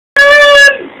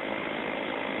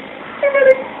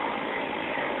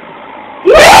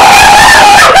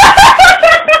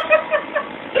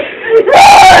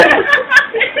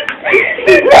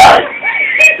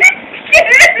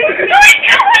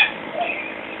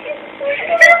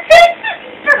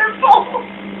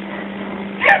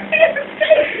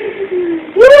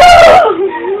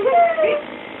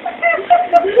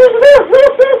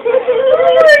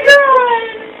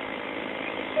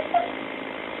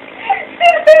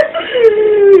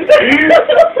Oh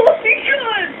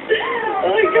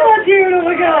my god, dude, oh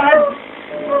my god.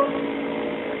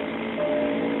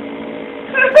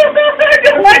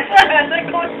 Alexa has that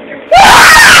costume. Go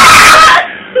back!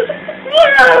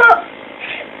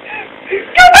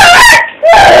 Go back!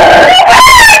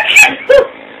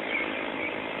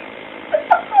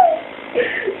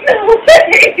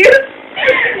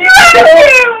 No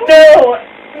way! No!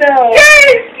 No!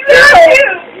 Guys,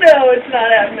 no, it's not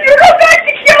happening. You go back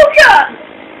to Kyouka!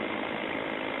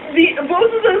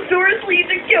 Both of those doors lead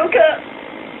to Kyouka.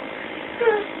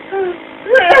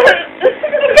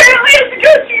 Apparently it's the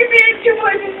ghost you can be in 2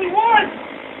 places at once.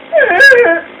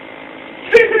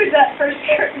 Who's that first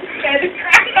curtain scared the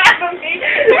crap out of me?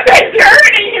 You're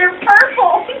dirty, you're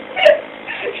purple.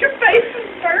 Your face is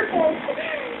purple.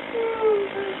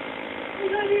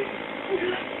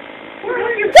 Where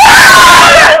are you?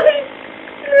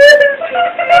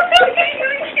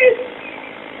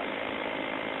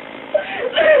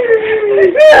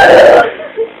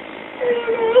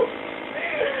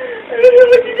 I don't know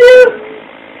what to do.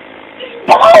 Just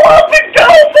ball up and go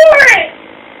for it!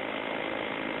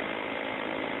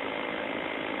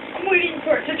 I'm waiting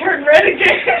for it to turn red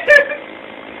again.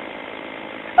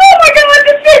 Oh my god,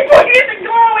 the big book isn't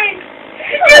glowing!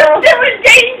 You're still in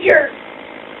danger!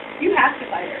 You have to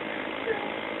fight her.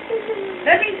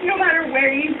 That means no matter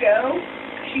where you go,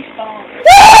 she spawns.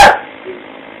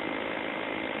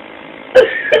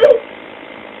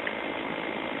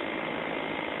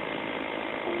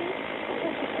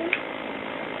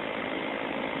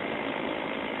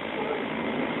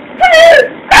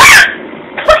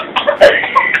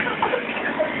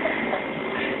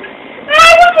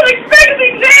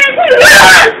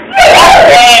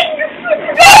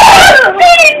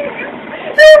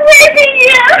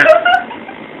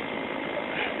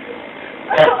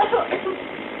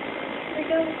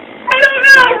 I don't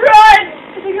know, run!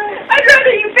 I'd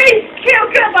rather you face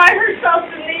Kyouka by herself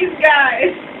than these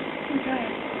guys.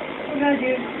 Oh god,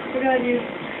 dude. Oh god, dude.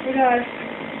 Oh god.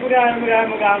 Oh god, oh god,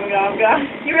 oh god, oh god, oh god.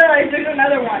 You realize there's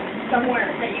another one somewhere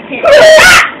that you can't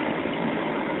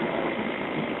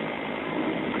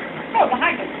Oh,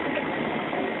 behind us.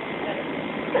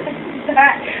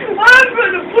 I'm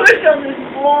gonna push on this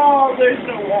wall. There's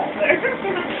no wall there.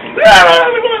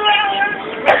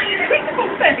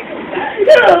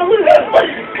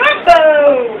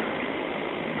 Combo!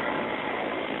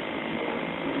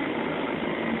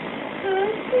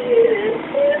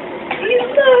 He's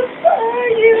so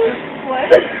fire. What?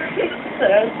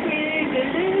 So sweet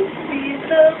it is, he's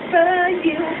so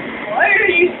fire. Why are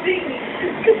you singing?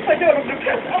 Because I know I'm gonna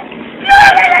pass out.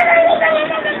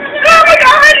 Oh my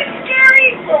god, it's scary!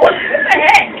 What the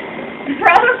heck? You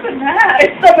brought up the map. I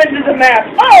summoned to the map.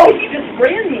 Oh, he just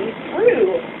ran me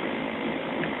through.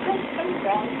 I'm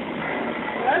wrong.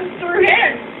 Run through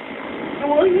him.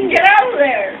 Well, he can get out of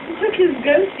there. He took his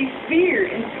ghosty spear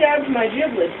and stabbed my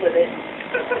giblets with it.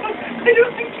 I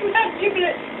don't think you have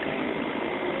giblets.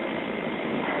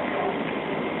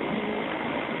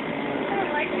 I don't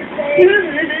like your face.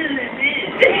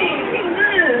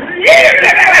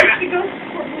 She goes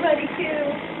for bloody kill.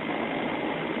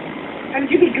 I'm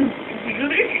doing goofy.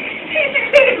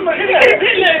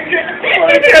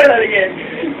 Let's try that again.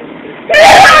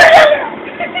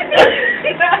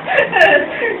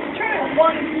 Try it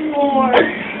once more.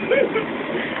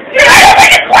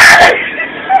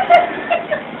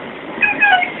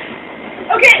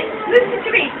 Okay, listen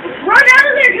to me. Run out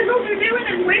of there because all they're doing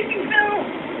is wasting film.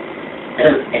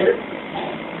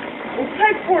 It's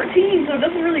type 14, so it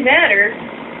doesn't really matter.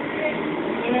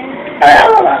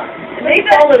 They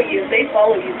follow you. They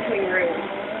follow you between rooms.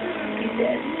 He's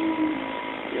dead.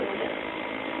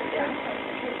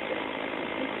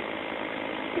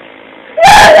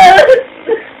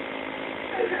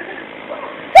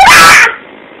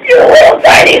 You little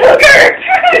tiny hooker!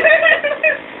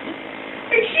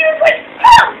 And she was like,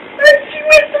 oh! And she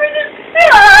went through this.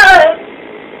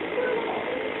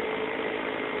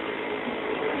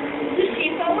 Did she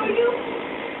follow you?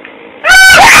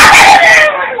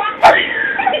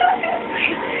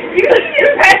 You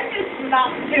practice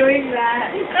not doing that.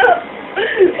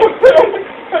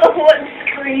 What,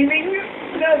 screaming?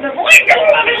 No, the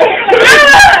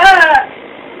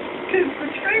because the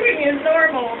screaming is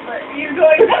normal, but you're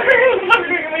going it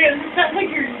sounds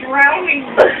like you're drowning.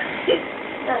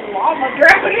 Or llama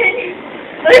drowning.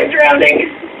 I'm drowning.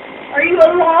 Are you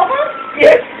a llama?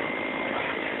 Yes.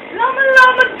 Llama,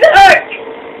 llama, duck!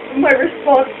 My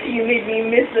response to you made me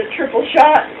miss a triple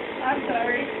shot. I'm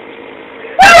sorry.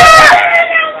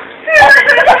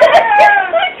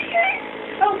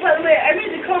 Oh, by the way, I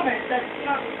made the comment that's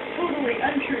not totally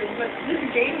untrue, but this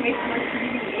game makes my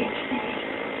 3D HD.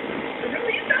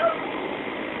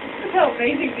 how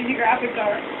amazing these graphics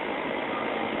are.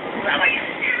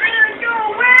 Go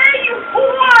away, you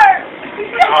whore!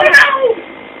 Oh no!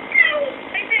 No!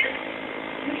 I missed.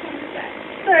 Which one is that?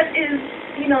 That is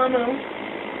Inamo.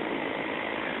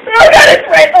 Oh god, it's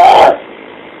right! Oh!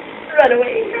 Run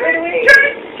away! Run away! Turn!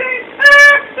 Turn!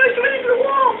 Ah! I went into the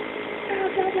wall!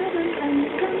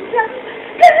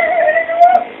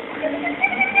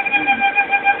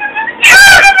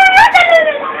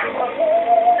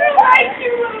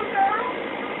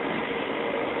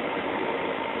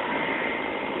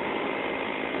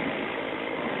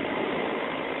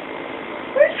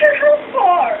 Where's your health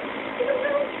bar? I don't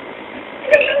know.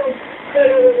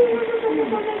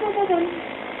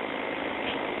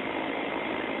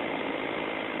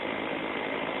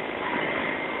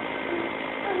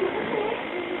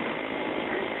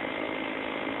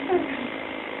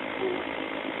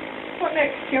 What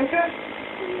next, Kyouka?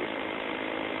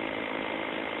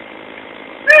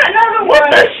 Another one! What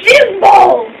the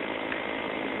shizballs?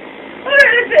 Where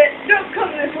is it? Don't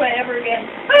come this way ever again.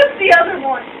 Who's the other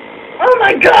one? Oh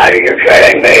my god, are you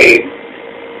kidding me?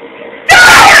 No!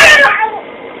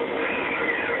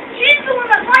 She's the one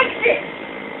that likes it!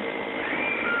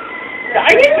 No,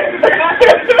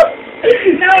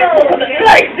 she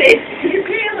likes it! You're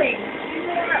feeling. She's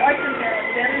the one that likes it better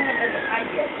than the one that doesn't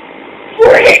like it.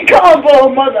 Free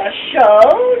combo, mother show!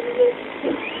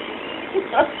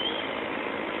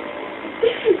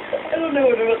 I don't know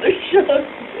what a mother show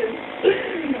is.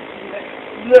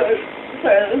 No,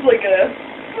 sorry, that was like a...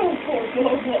 Oh, poor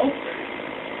Bobo.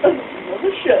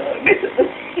 Mother shug.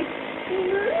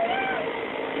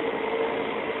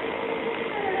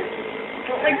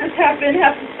 Don't like this half in,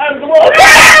 half out of the wall.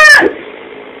 Ah!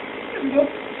 I'm so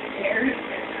scared.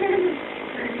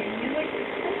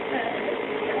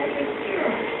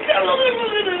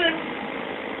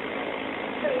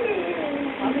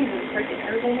 I'm even freaking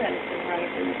herbal medicine right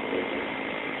for this business.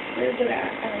 Where's it at?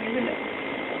 I don't even know.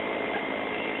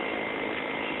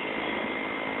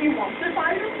 You want this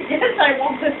item? Yes, I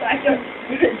want this item.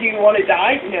 Do you want to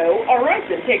die? No. Alright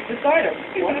then, take this item.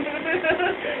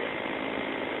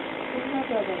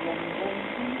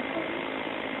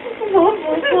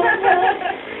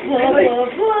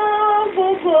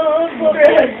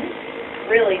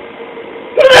 Really?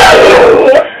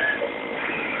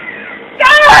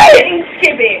 Die!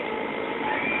 Chibi!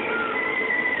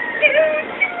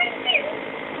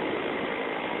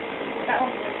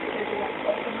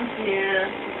 Yeah.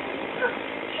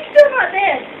 She's still not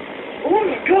dead. Oh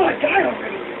my god, die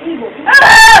already. Evil.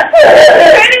 Ah!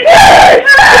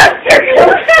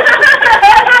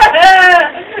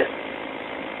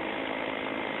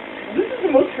 This is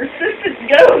the most persistent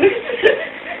ghost.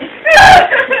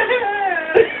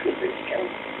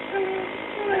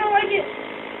 I don't like it.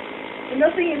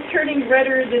 Nothing is turning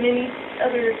redder than any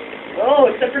other. Oh,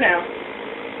 except for now.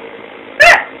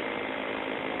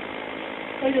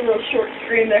 Like a little short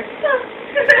scream there.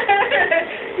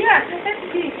 Yeah, that's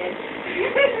vegan.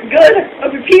 Good.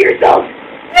 Okay, pee yourself.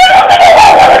 No!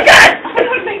 Oh my god! I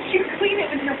would make you clean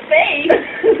it with your face.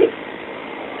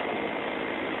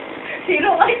 You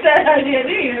don't like that idea,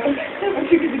 do you? I'm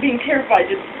too busy being terrified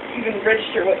to even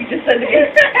register what you just said to me.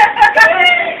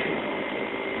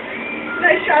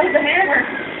 Nice shot of the hammer.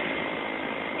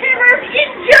 Hammer of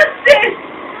injustice!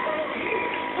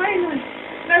 Finally.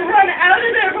 Now run out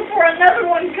of there before another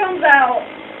one comes out.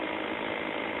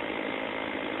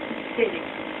 Sitting.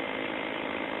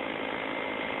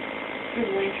 The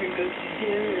lantern goes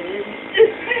dead.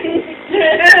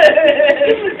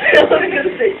 I was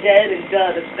gonna say dead and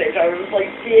done at the same time. I was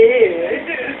like, dead.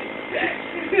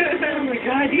 Oh my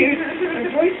god, dude. My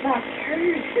voice box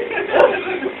hurts.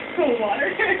 Cold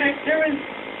water. There was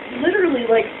literally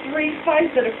like 3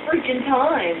 fights at a freaking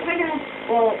time. I know.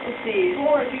 Well, let's see.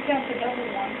 4 if you count the double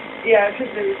one. Yeah, because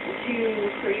there was the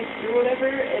 2 priests or whatever,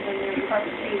 and then there was 2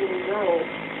 little girls.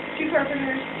 2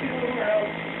 carpenters, 2 little girls.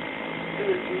 It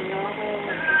was novel.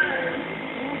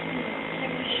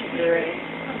 She's ready.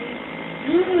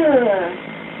 I'm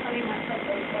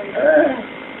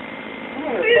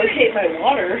gonna locate my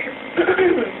water.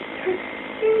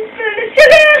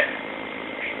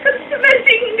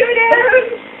 Sebastian, go down!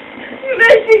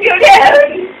 Sebastian, go down!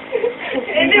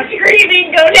 And the screaming,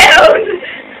 go down!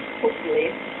 Hopefully.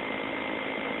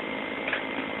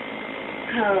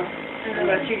 Oh, I don't know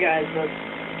about you guys, but...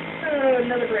 Oh,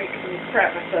 another break. I'm gonna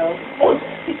crap myself. Oh,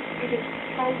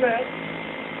 how's that?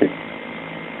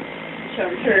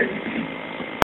 Shower turd.